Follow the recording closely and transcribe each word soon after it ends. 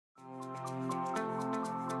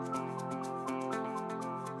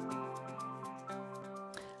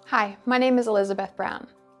Hi, my name is Elizabeth Brown.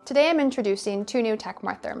 Today I'm introducing two new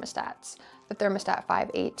tekmar thermostats, the Thermostat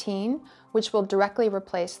 518, which will directly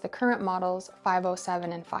replace the current models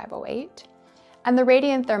 507 and 508, and the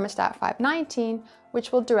Radiant Thermostat 519,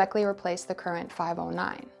 which will directly replace the current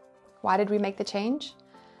 509. Why did we make the change?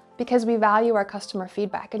 Because we value our customer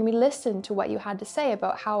feedback and we listened to what you had to say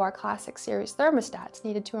about how our Classic Series thermostats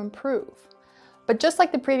needed to improve. But just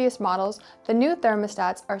like the previous models, the new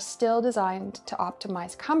thermostats are still designed to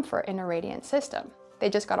optimize comfort in a Radiant system. They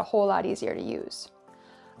just got a whole lot easier to use.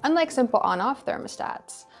 Unlike simple on-off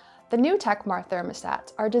thermostats, the new tekmar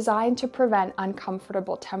thermostats are designed to prevent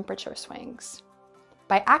uncomfortable temperature swings.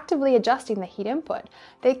 By actively adjusting the heat input,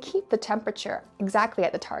 they keep the temperature exactly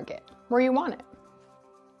at the target, where you want it.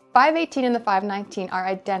 518 and the 519 are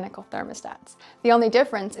identical thermostats. The only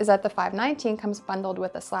difference is that the 519 comes bundled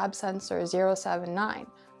with a slab sensor 079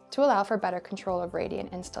 to allow for better control of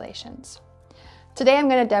Radiant installations. Today I'm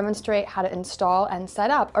going to demonstrate how to install and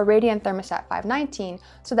set up a Radiant Thermostat 519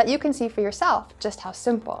 so that you can see for yourself just how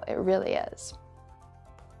simple it really is.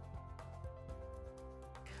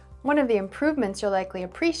 One of the improvements you'll likely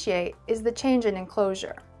appreciate is the change in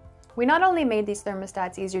enclosure. We not only made these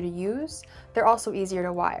thermostats easier to use, they're also easier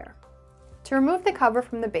to wire. To remove the cover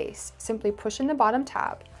from the base, simply push in the bottom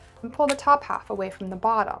tab and pull the top half away from the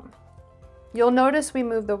bottom. You'll notice we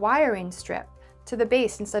moved the wiring strip to the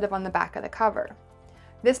base instead of on the back of the cover.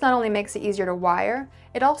 This not only makes it easier to wire,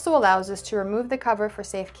 it also allows us to remove the cover for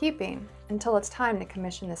safekeeping until it's time to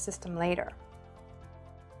commission the system later.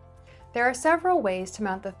 There are several ways to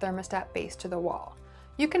mount the thermostat base to the wall.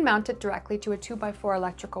 You can mount it directly to a 2x4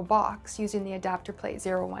 electrical box using the adapter plate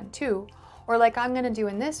 012, or like I'm going to do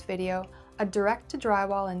in this video, a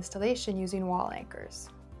direct-to-drywall installation using wall anchors.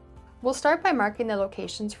 We'll start by marking the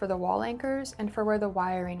locations for the wall anchors and for where the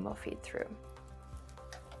wiring will feed through.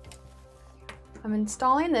 I'm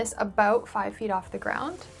installing this about 5 feet off the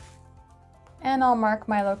ground, and I'll mark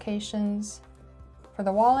my locations for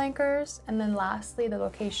the wall anchors, and then lastly the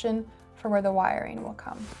location for where the wiring will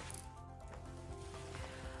come.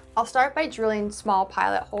 I'll start by drilling small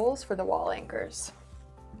pilot holes for the wall anchors.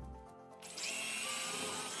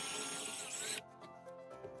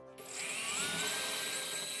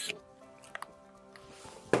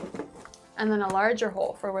 And then a larger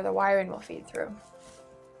hole for where the wiring will feed through.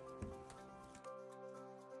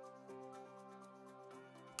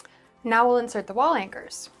 Now we'll insert the wall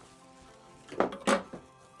anchors.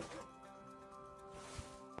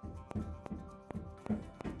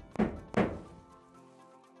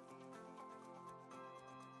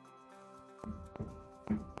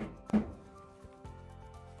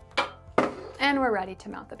 And we're ready to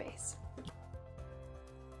mount the base.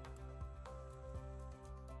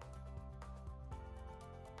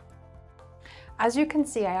 As you can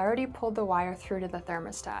see, I already pulled the wire through to the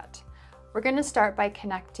thermostat. We're going to start by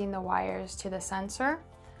connecting the wires to the sensor,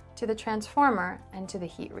 to the transformer, and to the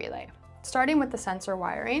heat relay. Starting with the sensor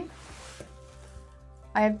wiring,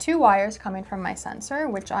 I have two wires coming from my sensor,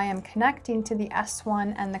 which I am connecting to the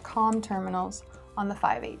S1 and the COM terminals on the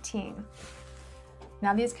 518.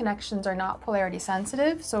 Now these connections are not polarity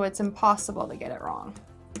sensitive, so it's impossible to get it wrong.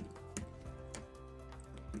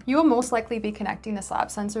 You will most likely be connecting the slab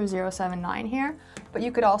sensor 079 here, but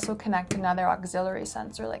you could also connect another auxiliary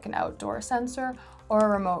sensor like an outdoor sensor or a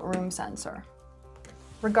remote room sensor.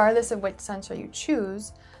 Regardless of which sensor you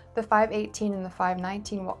choose, the 518 and the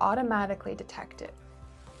 519 will automatically detect it.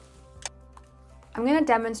 I'm going to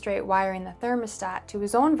demonstrate wiring the thermostat to a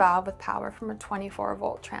zone valve with power from a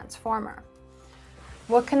 24-volt transformer.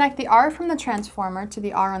 We'll connect the R from the transformer to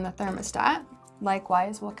the R on the thermostat.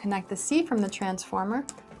 Likewise, we'll connect the C from the transformer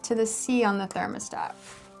to the C on the thermostat.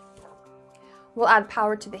 We'll add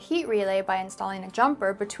power to the heat relay by installing a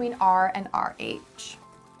jumper between R and RH.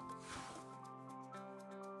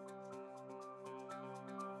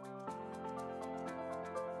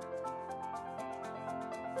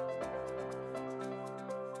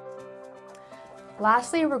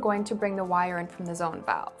 Lastly, we're going to bring the wire in from the zone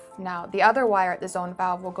valve. Now, the other wire at the zone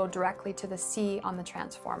valve will go directly to the C on the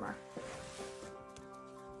transformer.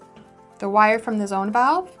 The wire from the zone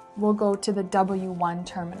valve will go to the W1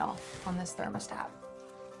 terminal on this thermostat.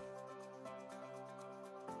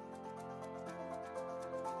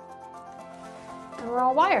 And we're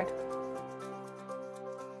all wired.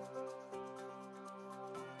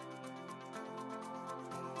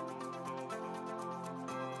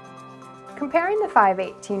 Comparing the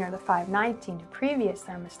 518 or the 519 to previous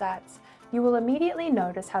thermostats, you will immediately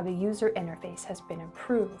notice how the user interface has been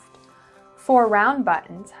improved. 4 round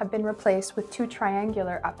buttons have been replaced with 2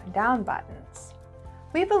 triangular up and down buttons.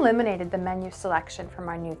 We've eliminated the menu selection from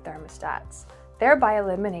our new thermostats. thereby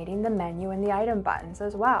eliminating the menu and the item buttons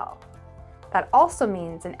as well. That also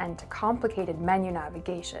means an end to complicated menu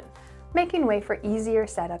navigation, making way for easier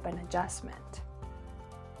setup and adjustment.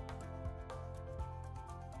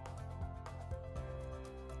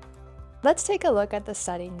 Let's take a look at the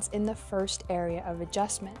settings in the first area of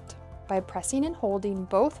adjustment by pressing and holding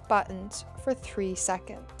both buttons for 3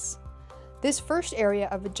 seconds. This first area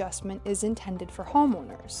of adjustment is intended for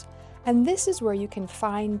homeowners, and this is where you can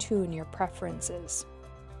fine-tune your preferences.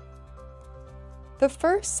 The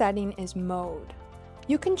first setting is mode.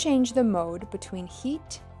 You can change the mode between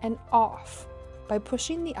heat and off by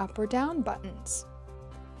pushing the up or down buttons.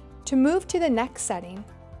 To move to the next setting,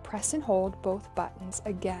 press and hold both buttons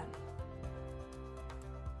again.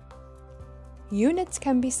 Units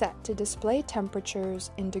can be set to display temperatures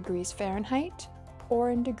in degrees Fahrenheit or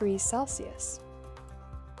in degrees Celsius.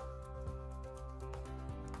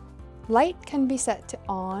 Light can be set to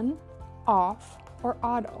on, off, or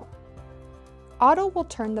auto. Auto will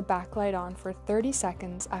turn the backlight on for 30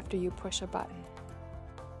 seconds after you push a button.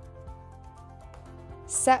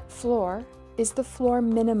 Set floor is the floor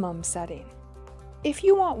minimum setting. If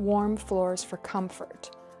you want warm floors for comfort,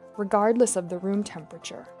 regardless of the room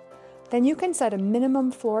temperature, then you can set a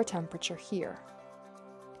minimum floor temperature here.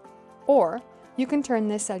 Or you can turn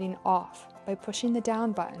this setting off by pushing the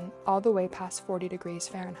down button all the way past 40 degrees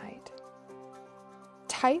Fahrenheit.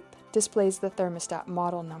 Type displays the thermostat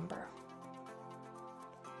model number.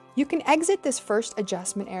 You can exit this first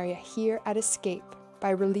adjustment area here at Escape by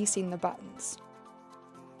releasing the buttons.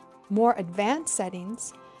 More advanced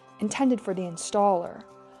settings, intended for the installer,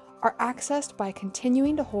 are accessed by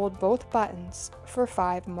continuing to hold both buttons for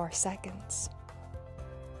 5 more seconds.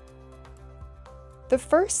 The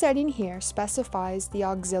first setting here specifies the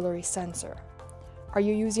auxiliary sensor. Are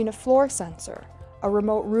you using a floor sensor, a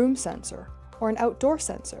remote room sensor, or an outdoor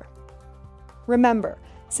sensor? Remember,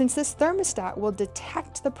 since this thermostat will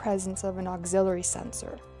detect the presence of an auxiliary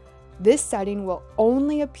sensor, this setting will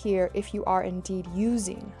only appear if you are indeed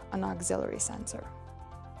using an auxiliary sensor.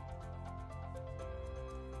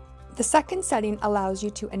 The second setting allows you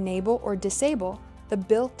to enable or disable the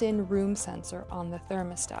built-in room sensor on the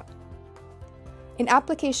thermostat. In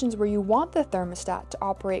applications where you want the thermostat to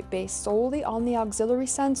operate based solely on the auxiliary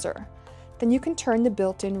sensor, then you can turn the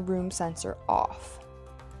built-in room sensor off.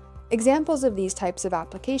 Examples of these types of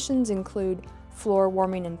applications include floor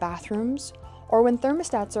warming in bathrooms, or when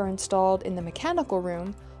thermostats are installed in the mechanical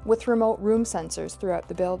room with remote room sensors throughout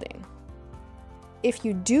the building. If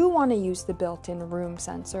you do want to use the built-in room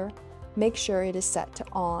sensor, make sure it is set to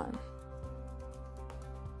on.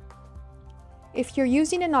 If you're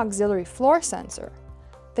using an auxiliary floor sensor,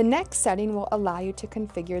 the next setting will allow you to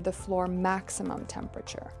configure the floor maximum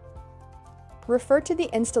temperature. Refer to the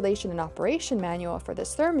installation and operation manual for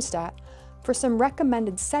this thermostat for some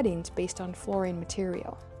recommended settings based on flooring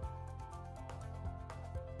material.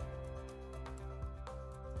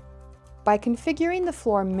 By configuring the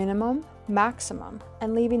floor minimum, maximum,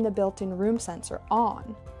 and leaving the built-in room sensor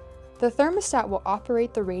on, the thermostat will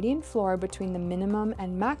operate the radiant floor between the minimum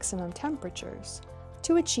and maximum temperatures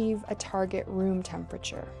to achieve a target room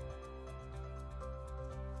temperature.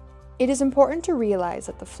 It is important to realize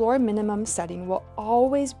that the floor minimum setting will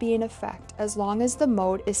always be in effect as long as the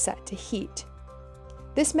mode is set to heat.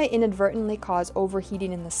 This may inadvertently cause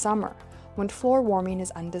overheating in the summer when floor warming is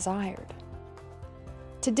undesired.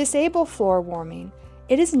 To disable floor warming,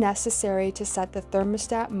 it is necessary to set the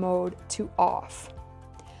thermostat mode to off.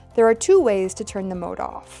 There are 2 ways to turn the mode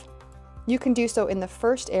off. You can do so in the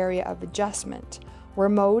first area of adjustment, where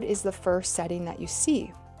mode is the first setting that you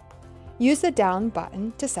see. Use the down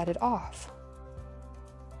button to set it off.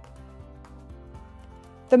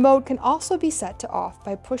 The mode can also be set to off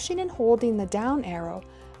by pushing and holding the down arrow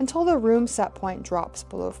until the room set point drops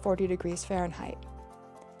below 40 degrees Fahrenheit.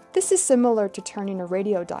 This is similar to turning a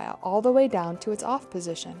radio dial all the way down to its off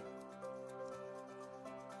position.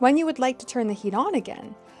 When you would like to turn the heat on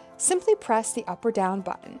again, simply press the up or down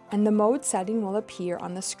button and the mode setting will appear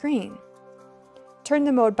on the screen. Turn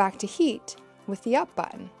the mode back to heat with the up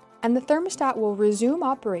button, and the thermostat will resume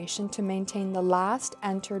operation to maintain the last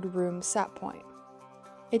entered room set point.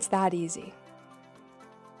 It's that easy.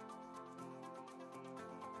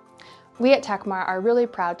 We at Tekmar are really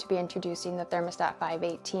proud to be introducing the Thermostat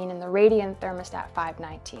 518 and the Radiant Thermostat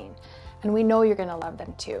 519, and we know you're going to love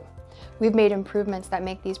them too. We've made improvements that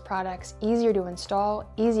make these products easier to install,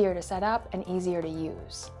 easier to set up, and easier to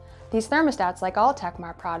use. These thermostats, like all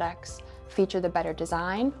Tekmar products, feature the better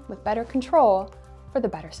design with better control for the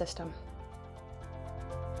better system.